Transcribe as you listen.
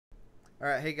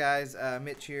Alright, hey guys,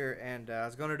 Mitch here, and I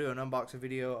was going to do an unboxing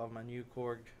video of my new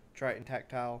Korg Triton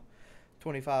Taktile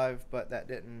 25, but that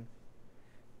didn't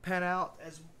pan out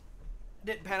as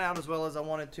well as I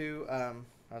wanted to. I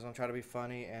was going to try to be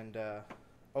funny and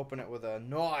open it with a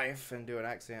knife and do an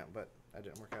accent, but that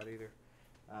didn't work out either.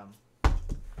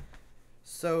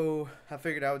 So I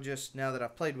figured I would just, now that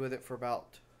I've played with it for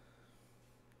about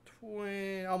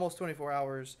almost 24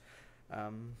 hours,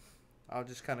 I'll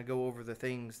just kind of go over the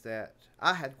things that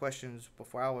I had questions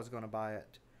before I was going to buy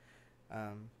it,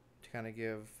 to kind of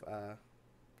give,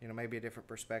 maybe a different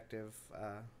perspective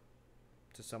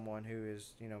to someone who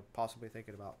is, possibly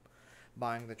thinking about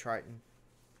buying the Triton,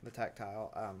 the Taktile.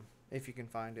 If you can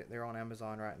find it, they're on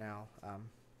Amazon right now.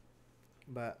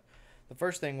 But the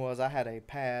first thing was I had a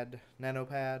pad, nano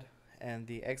pad, and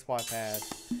the XY pad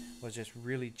was just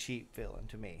really cheap feeling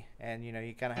to me. And you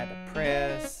kind of had to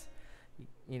press.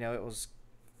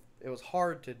 It was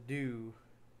hard to do.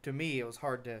 To me, it was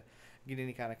hard to get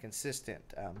any kind of consistent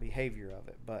behavior of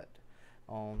it. But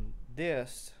on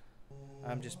this,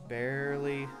 I'm just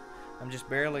barely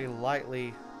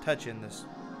lightly touching this,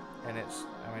 and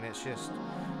it's just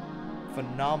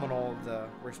phenomenal. The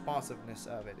responsiveness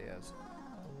of it is.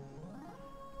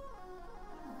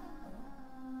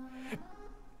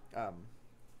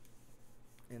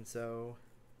 And so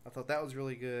I thought that was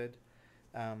really good.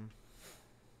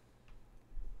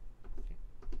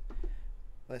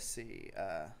 Let's see.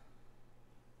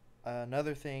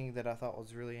 Another thing that I thought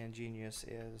was really ingenious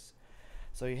is,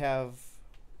 so you have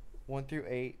 1 through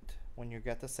 8 when you've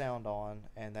got the sound on,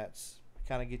 and that's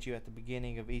kind of get you at the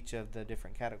beginning of each of the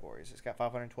different categories. It's got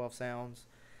 512 sounds,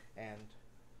 and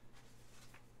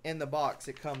in the box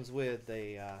it comes with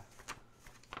a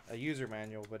user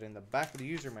manual. But in the back of the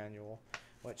user manual,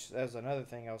 which is another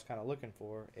thing I was kind of looking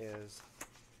for, is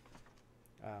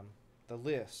the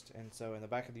list. And so in the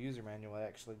back of the user manual, it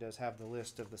actually does have the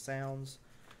list of the sounds.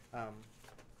 I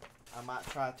might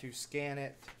try to scan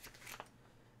it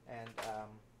and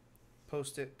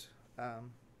post it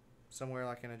somewhere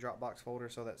like in a Dropbox folder,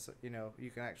 so that you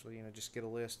can actually just get a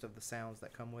list of the sounds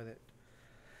that come with it.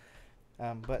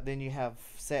 But then you have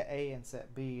set A and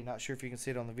set B. Not sure if you can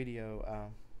see it on the video,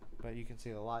 but you can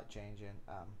see the light changing.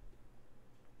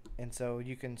 And so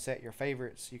you can set your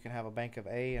favorites. You can have a bank of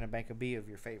A and a bank of B of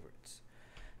your favorites.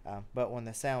 But when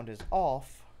the sound is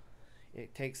off,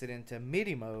 it takes it into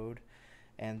MIDI mode,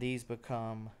 and these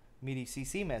become MIDI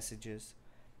CC messages.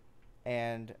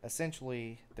 And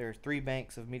essentially, there are 3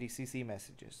 banks of MIDI CC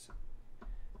messages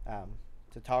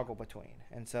to toggle between.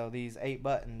 And so these 8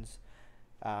 buttons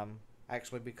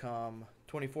actually become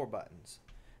 24 buttons.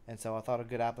 And so I thought a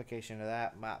good application of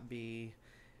that might be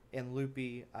in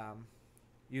Loopy,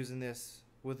 using this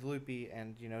with Loopy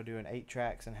and doing 8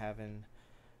 tracks and having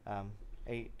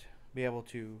 8 be able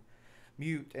to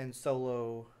mute and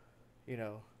solo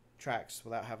tracks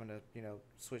without having to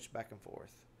switch back and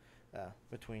forth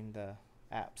between the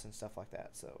apps and stuff like that.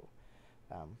 So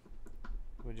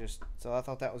so I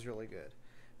thought that was really good.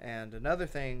 And another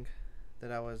thing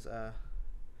that I was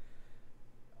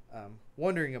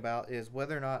wondering about is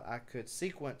whether or not I could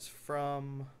sequence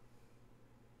from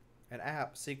an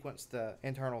app, sequence the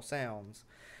internal sounds,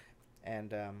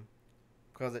 and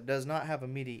because it does not have a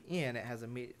MIDI in, it has a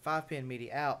 5-pin MIDI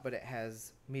out, but it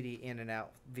has MIDI in and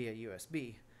out via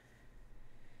USB.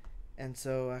 And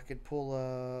so I could pull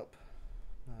up,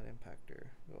 not impactor,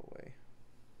 go away.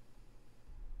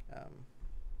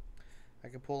 I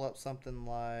could pull up something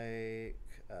like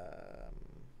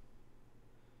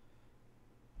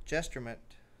Gestrument,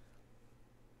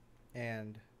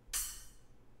 and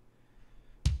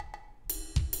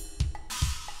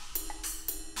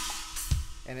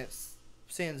it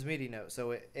sends MIDI notes.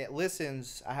 So it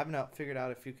listens. I have not figured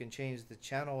out if you can change the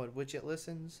channel at which it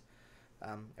listens,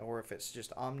 or if it's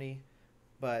just Omni,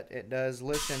 but it does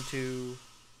listen to,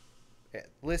 it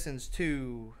listens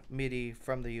to MIDI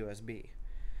from the USB.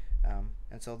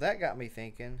 And so that got me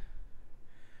thinking,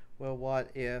 well,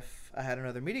 what if I had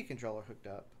another MIDI controller hooked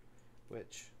up,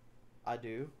 which I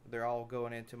do. They're all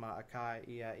going into my Akai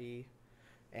EIE,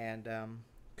 and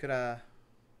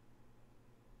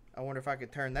I wonder if I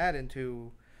could turn that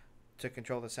to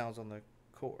control the sounds on the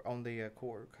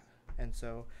Korg. And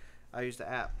so I used the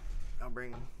app. I'll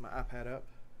bring my iPad up.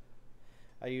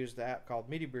 I used the app called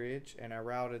MIDI Bridge, and I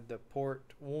routed the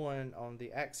port 1 on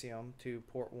the Axiom to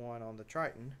port 1 on the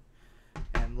Triton,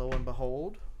 and lo and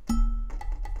behold,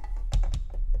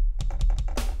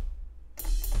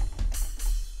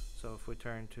 so if we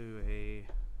turn to a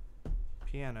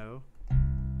piano,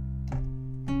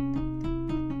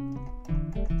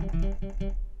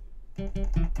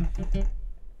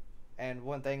 and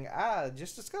one thing, I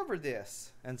just discovered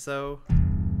this, and so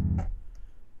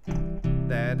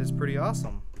that is pretty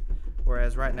awesome.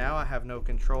 Whereas right now I have no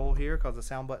control here because the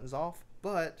sound button's off,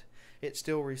 but it's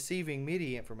still receiving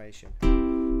MIDI information.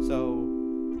 So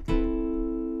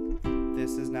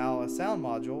this is now a sound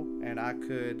module, and I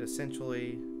could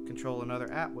essentially control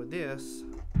another app with this.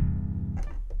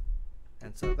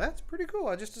 And so that's pretty cool.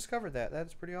 I just discovered that.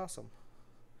 That's pretty awesome.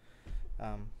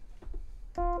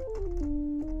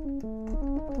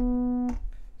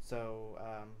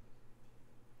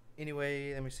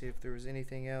 Anyway, let me see if there was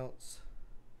anything else.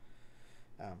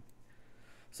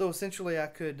 So essentially I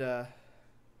could,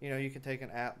 you could take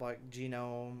an app like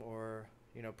Genome or,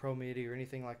 Pro MIDI or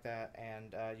anything like that,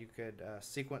 and you could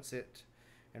sequence it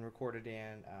and record it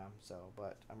in.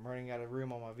 But I'm running out of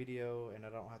room on my video, and I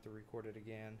don't have to record it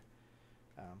again.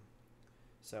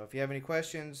 So if you have any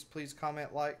questions, please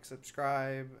comment, like,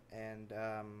 subscribe, and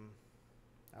I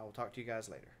will talk to you guys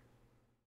later.